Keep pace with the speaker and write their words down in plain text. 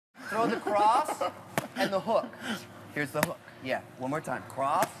throw the cross and the hook. Here's the hook. Yeah, one more time.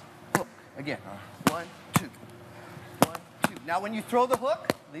 Cross, hook. Again. 1, 2. 1, 2. Now when you throw the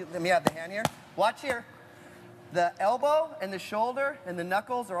hook, let me have the hand here. Watch here. The elbow and the shoulder and the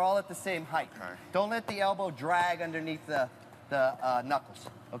knuckles are all at the same height. Okay. Don't let the elbow drag underneath the knuckles.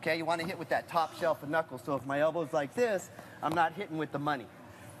 Okay, you want to hit with that top shelf of knuckles. So if my elbow's like this, I'm not hitting with the money.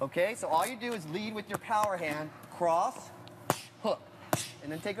 Okay, so all you do is lead with your power hand, cross, hook,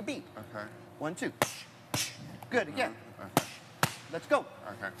 and then take a beat. Okay. 1, 2. Good, again. Okay. Let's go.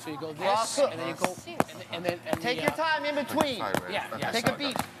 Okay. So you go this, Cross, hook. and then you go, and then take your time in between. Sideways. Yeah, yeah. Take a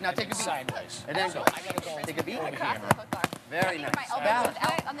beat. Now take a beat. Sideways. And then So go. I gotta go. Take a beat. Over Across here. the hook bar. Very Yeah, nice. my elbow Balance. goes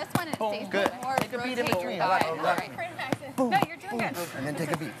out on this one and it stays Good. more. Take a beat in Rotate between. your I like thigh. it. All right. No, you're doing good. And then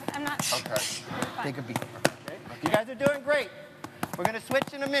take a beat. I'm not. Okay. Take a beat. You guys are doing great. We're going to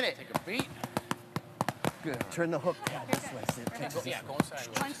switch in a minute. Take a beat. Good. Turn the hook down this way. Yeah, going sideways.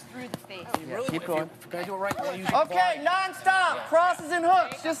 Punch through the face. You really, keep if going. If you're gonna do it right, you wanna use your Okay, quad. non-stop. Crosses and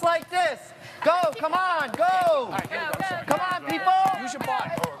hooks, just like this. Go, come on, go. All right, here we go. Come on, people. Use your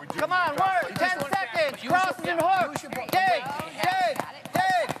body. Come on, work. 10 seconds. Crosses and hooks. Dig, dig,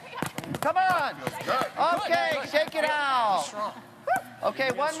 dig. Come on. Okay, shake it out.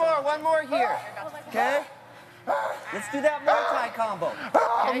 Okay, one more here. Okay? Let's do that multi combo.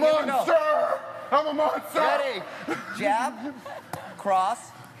 Okay, here we go. I'm a monster! Ready? Jab, cross,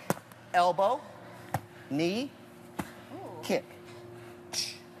 elbow, knee, kick.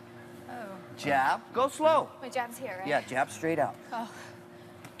 Jab, go slow. My jab's here, right? Yeah, jab straight out. Oh.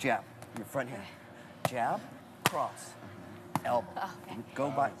 Jab, your front hand. Jab, cross, elbow. Oh, okay. Go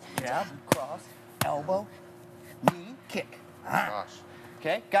by jab, cross, elbow, knee, kick. Gosh.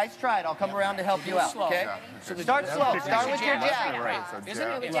 Okay, guys, try it. I'll come around to help you out. Okay, start slow. Start with your jab. Right.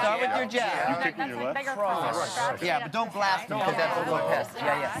 Isn't it? Start with your jab. You kicking your left? Yeah, but don't blast them because that's a little pest.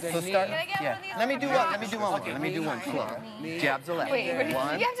 Yeah. So start. Yeah. Let me do one. Let me do one with you. Let me do one slow. Jabs the left. Wait,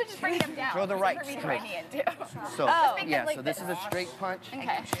 One. you have to just bring them down. Throw the right For me to straight. bring me in, too. So Oh. yeah. So this is a straight punch.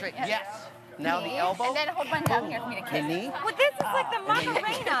 Okay. Straight. Yes. Now the elbow. And then hold one down here for me to The kick. knee. Well, this is like the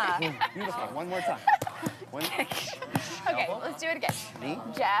Macarena. Beautiful. One more time. One. Okay, let's do it again. Knee.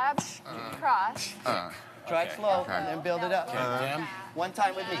 Jab, cross. Try it slow Okay. and then build it up. One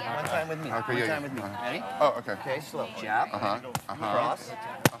time with me. One time with me. Okay, One yeah, time with me. Ready? Oh, okay. Okay, slow. Jab. Cross.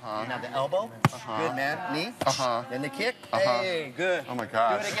 Now the elbow. Good, man. Knee. Then the kick. Hey, good. Oh my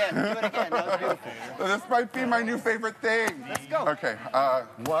gosh. Do it again. Do it again. That was beautiful. This might be my new favorite thing. Let's go. Okay.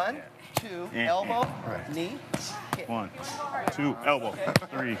 1, 2, elbow, knee, kick. 1, 2, elbow.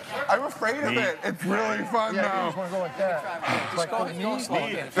 3. I'm afraid of it. It's really fun though. want to go like that. Just go slow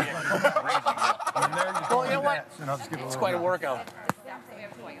again. Well, you know what? It's quite a workout.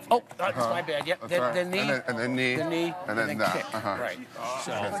 Oh, that's my bad. Yep. That's right. The knee. And then knee. The knee. And then that. kick. Right.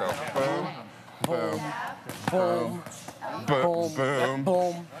 So, Okay, so boom, boom, boom, boom, boom,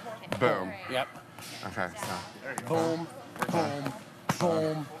 boom. boom. Yep. Okay, so Boom, boom,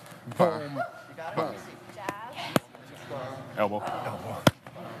 boom, boom, boom. Elbow.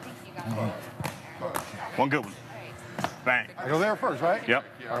 One good one. Bang. I go there first, right? Yep.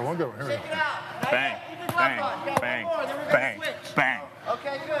 All right, one good one. Here we go. Bang. Bang. Bang. Bang. Bang.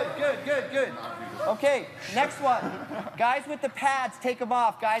 Okay, good. Okay, next one. Guys with the pads, take them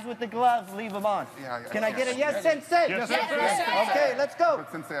off. Guys with the gloves, leave them on. Yeah. Can I get a yes, sensei? Yes, Yes. Okay, let's go.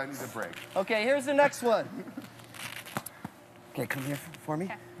 But since I need a break. Okay, here's the next one. Okay, come here for me.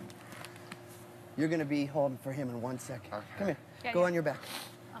 You're going to be holding for him in 1 second. Okay. Come here. Yeah, Go yeah. on your back.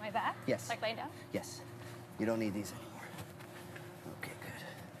 On my back? Yes. Like laying down? Yes. You don't need these anymore. Okay, good.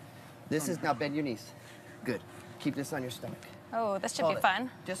 This is, now bend your knees. Good. Keep this on your stomach. Oh, this should Hold be it. fun.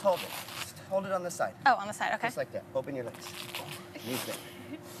 Just hold it. Just hold it on the side. Oh, on the side, okay. Just like that. Open your legs. Knees bent.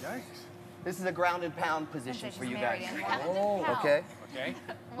 This is a ground and pound position for you guys. Oh. Okay? Okay.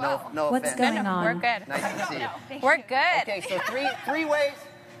 No What's offense. going on? We're good. Nice to see you. We're good. Okay, so three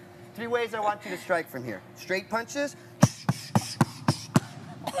ways I want you to strike from here. Straight punches.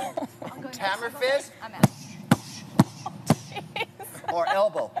 Hammer fist. I'm out. Or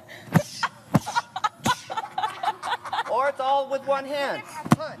elbow. Or it's all with one hand.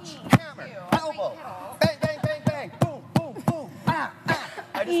 Punch, hammer, elbow. Bang, bang, bang, bang. Boom, boom, boom. Ah, ah.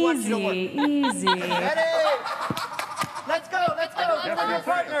 I just want you to work. Easy. Ready? Let's go. Come on,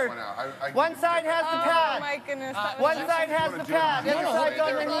 partner. One side has the Oh pad. my goodness. That was One side has the pad. The other side's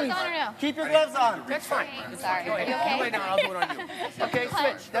on the knees. No. Keep your gloves on. That's fine. Sorry. Go ahead. You okay? You lay down. I'll do it on you. Okay,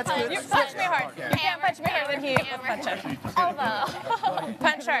 switch. That's good. You punch me hard. You can't punch me harder than he punches. Elbow.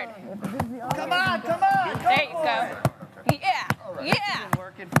 Punch hard. Come on. There you go. Yeah.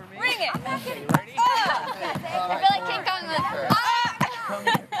 Working for me. Bring it. I feel like King Kong was.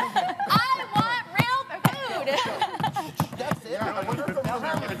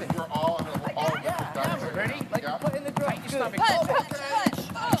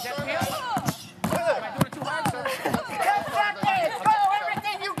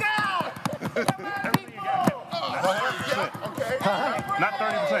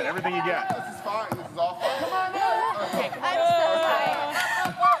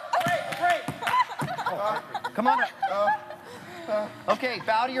 Okay,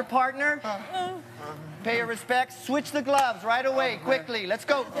 bow to your partner. Pay your respects. Switch the gloves right away, quickly. Let's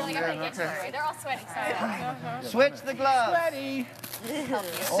go. I feel like I'm gonna get to it. They're all sweaty. Sorry. Switch the gloves. Sweaty.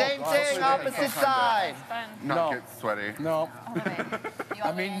 Same thing, opposite side. Fun. Not No. get sweaty. No. All the way. You all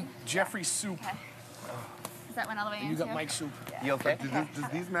I the way mean, in? Jeffrey's soup. Is that one all the way in? You got too? Mike's soup. You okay? Does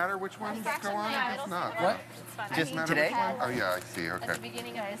these matter which ones go on? I guess not. What? It's fun. Just I mean, today? Oh, yeah, I see. at Okay. the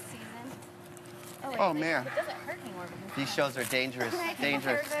beginning of this season. Wait, Oh, like, man. It doesn't hurt anymore. These shows are dangerous.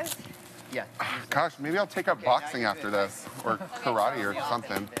 Dangerous. Yeah. Gosh, maybe I'll take up boxing after this, or karate or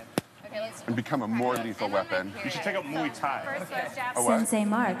something, Okay, let's. and become a more lethal weapon. You should take up Muay Thai. First was jab. A what? Sensei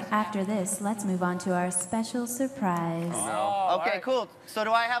Mark, after this, let's move on to our special surprise. Okay, cool. So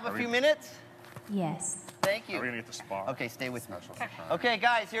do I have a few minutes? Yes. Thank We're you. gonna get the spar. Okay, stay with me. Special surprise. Okay,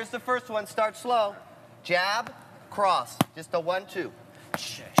 guys, here's the first one. Start slow. Jab, cross. Just a 1-2.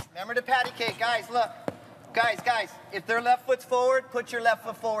 Remember the patty cake. Guys, look. Guys, if their left foot's forward, put your left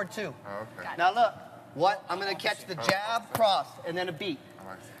foot forward too. Oh, okay. Now look, what? I'm gonna catch the jab, cross, and then a beat. Oh,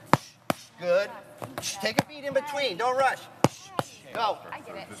 I see. Good. Take a beat in between. Don't rush. Go. I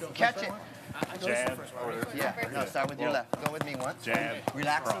get it. Catch it. Jab, Yeah. No, start with your left. Go with me once. jab.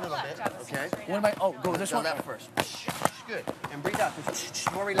 Relax a little bit. Okay. What am I? Oh, go this The one. left first. Good. And breathe out.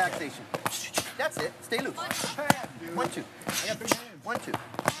 More relaxation. That's it. Stay loose. 1-2. 1-2.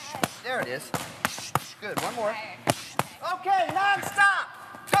 There it is. Good. One more. Okay, non-stop.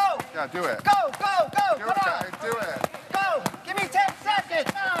 Go. Yeah, do it. Go, go, go. Do Come it, on. guys. Do it. Go. Give me 10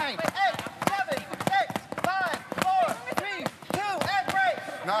 seconds. 9, 8, 7, 6, 5, 4, 3, 2, and break.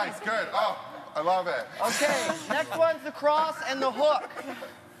 Nice. Good. Oh, I love it. Okay, next one's the cross and the hook.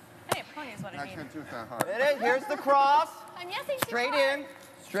 Hey, pony is what I I need. can't do it that hard. Ready? Here's the cross. I'm yesing too Straight hard. in,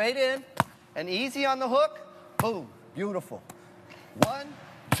 straight in, and easy on the hook. Boom. Beautiful. 1,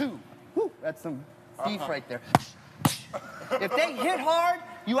 2. Woo, that's some beef right there. If they hit hard,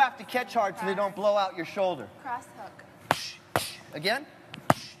 you have to catch hard so they don't blow out your shoulder. Cross hook. Again.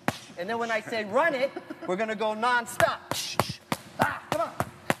 And then when I say run it, we're gonna go non-stop. Ah, come on.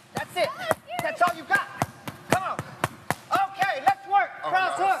 That's it. That's all you got. Come on. Okay, let's work. Oh,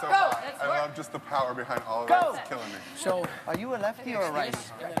 Cross no, hook, so go. hot. I love just the power behind all of Go. it. It's killing me. So, Are you a lefty or a righty?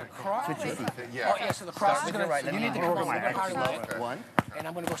 and then a cross. Switch your feet. Yeah. Oh, yeah, so the cross Start is with gonna. your right. Let You me need to work come on over my the action. bit. Okay. 1. And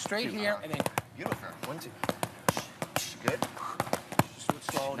I'm gonna go straight here and then Beautiful. 1, 2. Good. just do it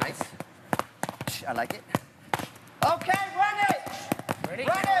slow. Nice. I like it. Okay, run it. Ready?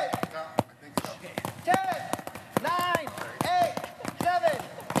 Run it. No, I think so. 10, 9, 8, 7,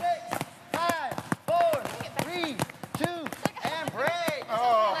 6, 5, 4, 3, 2, and break.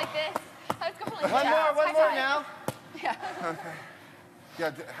 Like this. I was going like One that. more High five. now.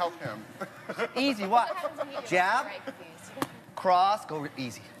 Yeah, help him. Easy, what? Jab, cross, go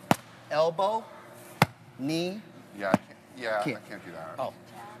easy. Elbow, knee, Yeah, I can't. Yeah, Can't. I can't do that. Oh,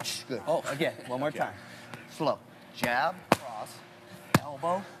 good. Oh. Again, one more time. Slow. Jab, cross,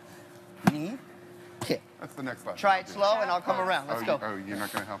 elbow, knee, kick. That's the next lesson. Try it slow and I'll come around. Let's go. Oh, you're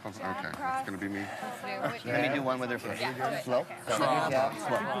not gonna help him? Okay, it's gonna be me. Let me do one with her first. Slow. Jab,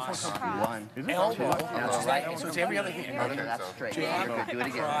 slow. 1, elbow. now it's right. So it's every other hand. Okay, Okay, that's so- straight. Jab, Okay, do it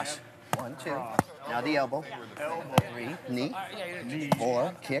again. cross. 1, 2. Now the elbow. 3, knee.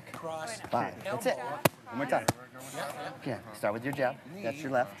 4, kick. Cross. 5. That's it. One more time. Okay, start with your jab. That's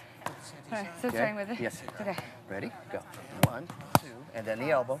your left. Okay, so Okay? starting with it. Yes. Okay. Ready? Go. 1, 2, and then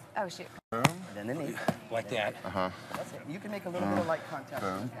the elbow, Oh shoot. and then the knee. Like that. That's it. You can make a little bit of light contact.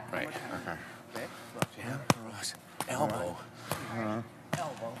 Boom. Right. Okay. Okay. Jab, cross, elbow,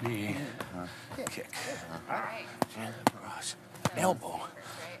 Elbow. knee, kick. Jab, cross, elbow,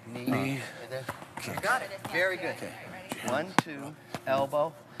 knee, And then kick. got it. Very good. 1, 2,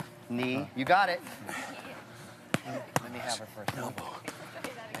 elbow, knee. You got it. Let me have her first. Elbow,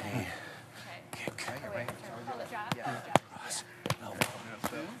 knee, kick. Cross, elbow,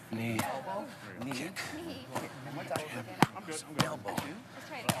 knee, Knee. kick. One more time. Elbow,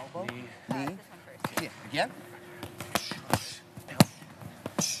 Elbow, knee, knee, kick. Again.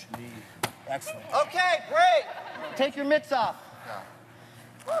 knee. Excellent. Okay, great. Take your mitts off.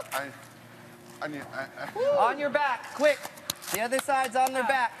 I need. On your back, quick. The other side's on their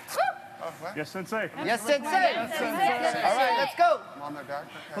back. Yes, Sensei. Yes, Sensei. All right, let's go. I'm on their back.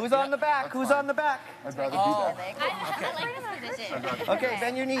 Okay. Who's on the back? Who's on the back? I'd rather be that. I like this position. Okay,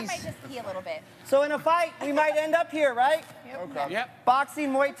 bend your I knees. might just pee a little bit. So in a fight, we might end up here, right? Okay. Yep. Boxing,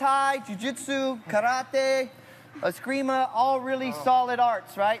 Muay Thai, Jiu-Jitsu, Karate, Eskrima, all really solid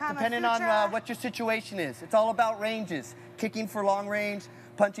arts, right? Depending on what your situation is. It's all about ranges. Kicking for long range,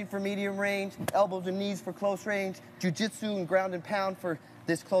 punching for medium range, elbows and knees for close range, Jiu-Jitsu and ground and pound for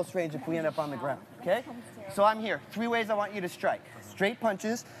this close range if we end up on the ground, okay? So I'm here. 3 ways I want you to strike. straight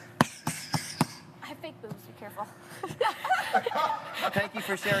punches. I have fake boobs. Be careful. Thank you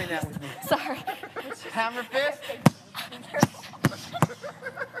for sharing that with me. Sorry. Hammer fist.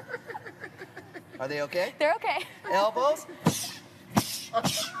 Are they okay? They're okay. Elbows.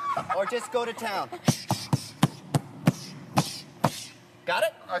 Or just go to town. Got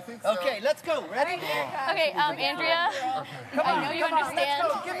it? I think so. Okay, let's go. Ready? Okay, Andrea. Come on, I know you come on, understand.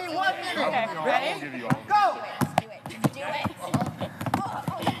 let's go. Give me 1 minute. Okay, I'll ready? give you all. Go. Do it.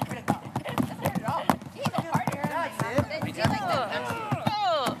 That's it.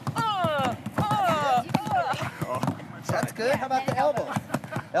 That's good. How about the elbows?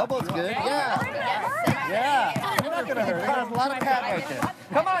 Elbows good. Yeah. Yeah. You're not gonna hurt it. There's a lot of pad right there.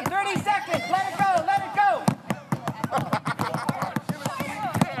 Come on, 30 seconds. Let it go. Let it go.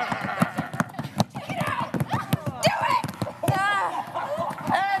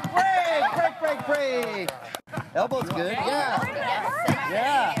 And break. Elbows good. Yeah.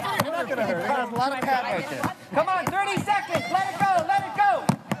 Yeah. You're not gonna hurt it. There's a lot of pad right there. Come on, 30 seconds. Let it go. Let it go.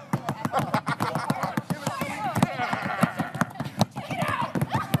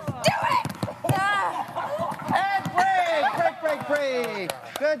 And break.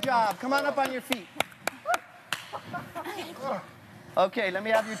 Good job. Come on up on your feet. Okay, let me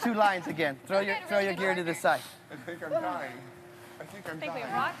have your 2 lines again. Throw your gear to the side. I think I'm dying. I think I'm I think we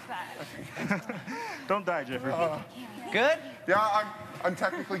dying. rocked that. Don't die, Jeffrey. Good? Yeah, I'm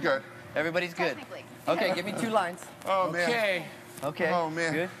technically good. Everybody's good. Okay, give me 2 lines. Oh, man. Okay. Okay. Oh,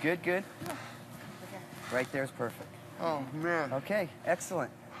 man. Good. Right there's perfect. Oh, man. Okay,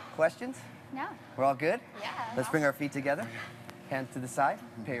 excellent. Questions? No. We're all good? Yeah. Let's bring our feet together. Hands to the side.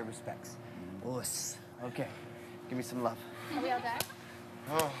 Pay your respects. Oos. Okay. Give me some love. Are we all done?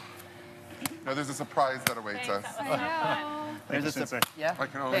 Oh. No, there's a surprise that awaits us. There's a Sensei. yeah. I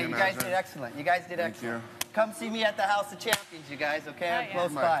can only Hey, you guys imagine. did excellent. You guys did Thank excellent. you. Come see me at the House of Champions, you guys. Okay, I'm yeah.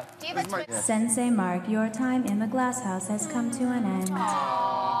 close My- by. Do you This have a is my- twist? Sensei Mark, your time in the glass house has come to an end.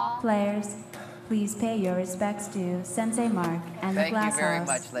 Players, please pay your respects to Sensei Mark and the Thank you glass very house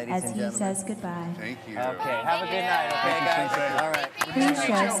much, ladies as and he gentlemen. says goodbye. Thank you. Okay, have a good night, okay, guys? All right. Please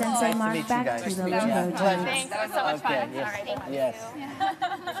show Sensei Nice to Mark meet you back guys. to the Yeah. limbo Pleasure. tubes. Thanks. It was so much Okay, fun. yes.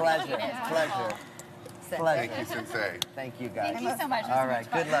 Pleasure. Thank you, Sensei. Thank you, guys. Thank you so much. All right,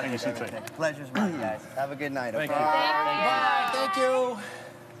 good luck Thank you, with Sensei. everything. Pleasure's mine, guys. Have a good night, okay? Thank you.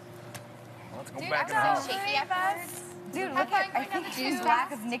 Dude, I'm so shaky at first. Dude, look at, I think she's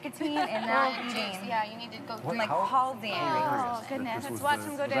lack of nicotine and that Juice. Yeah, you need to go and like palsy. Oh, goodness. Let's watch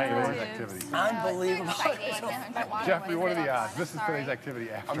him go down the tubes. Unbelievable. Jeffrey, what are the odds? This is today's activity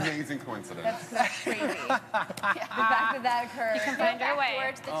after. Amazing coincidence. That's crazy. The fact that that occurred. You can find your way.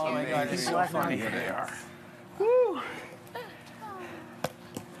 Towards the Oh my God, Amazing it's so funny. coincidence.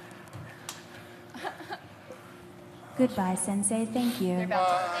 Goodbye, Sensei. Thank you. It's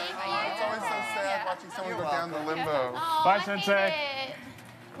always so sad watching someone go down the limbo. Bye, Sensei.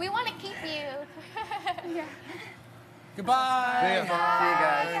 We want to keep you. Goodbye. See you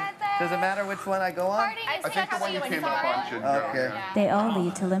guys. Does it matter which one I go on? I think the one you came up on should go. Okay. Yeah. They all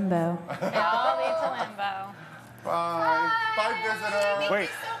lead to limbo. They all lead to limbo. Bye. Bye, visitor. Wait,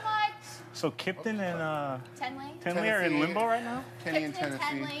 So much. so Kipton and Tenley. Tenley are in limbo right now? Kenny in Tipton and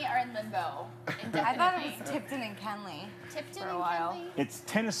Tennessee. Tenley are in limbo. I thought it was Tipton and Kenley. Tipton For a and while. Tenley. It's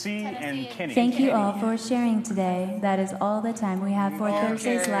Tennessee and Kenny. Thank you all for sharing today. That is all the time we have for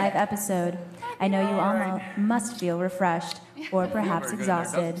Thursday's live episode. I know you all must feel refreshed or perhaps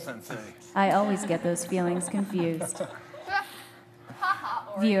exhausted. I always get those feelings confused.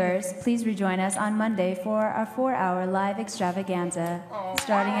 Viewers, please rejoin us on Monday for our 4-hour live extravaganza,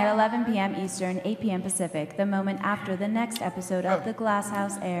 starting at 11 p.m. Eastern, 8 p.m. Pacific, the moment after the next episode of The Glass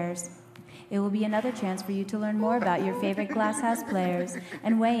House airs. It will be another chance for you to learn more about your favorite Glass House players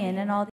and weigh in on all